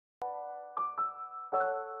My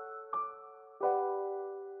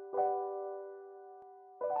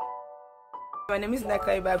name is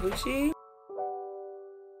Nneka Ibeabuchi.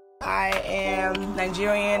 I am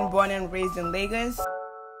Nigerian, born and raised in Lagos.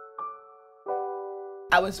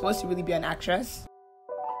 I was supposed to really be an actress,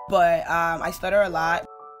 but I stutter a lot.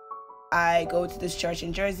 I go to this church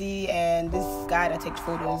in Jersey, and this guy that takes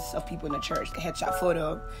photos of people in the church, a headshot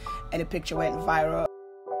photo, and the picture went viral.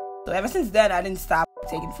 So ever since then, I didn't stop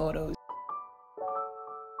taking photos.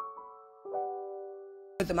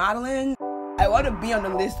 With the modeling, I want to be on the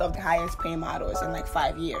list of the highest paying models in like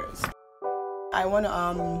 5 years. I want to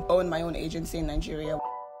own my own agency in Nigeria.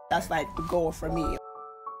 That's like the goal for me.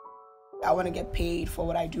 I want to get paid for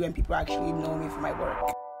what I do and people actually know me for my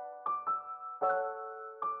work.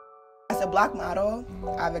 As a Black model,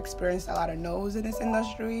 I've experienced a lot of no's in this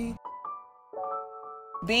industry.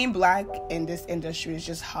 Being Black in this industry is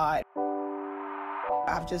just hard.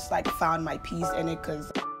 I've just like found my peace in it,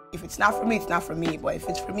 because if it's not for me, it's not for me. But if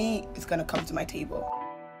it's for me, it's gonna come to my table.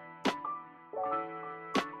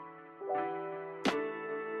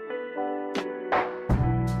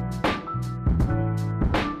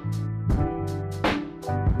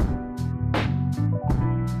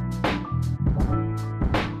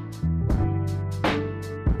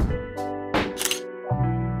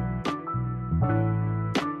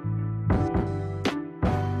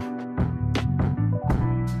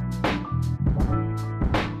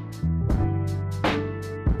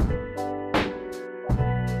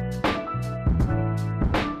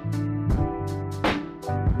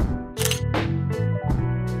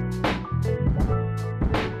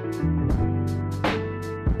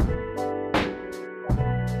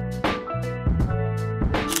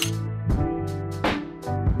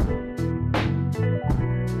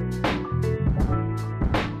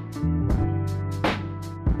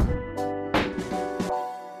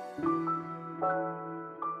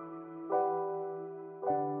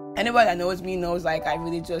 Anybody that knows me knows like I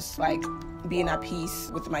really just like being at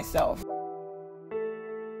peace with myself.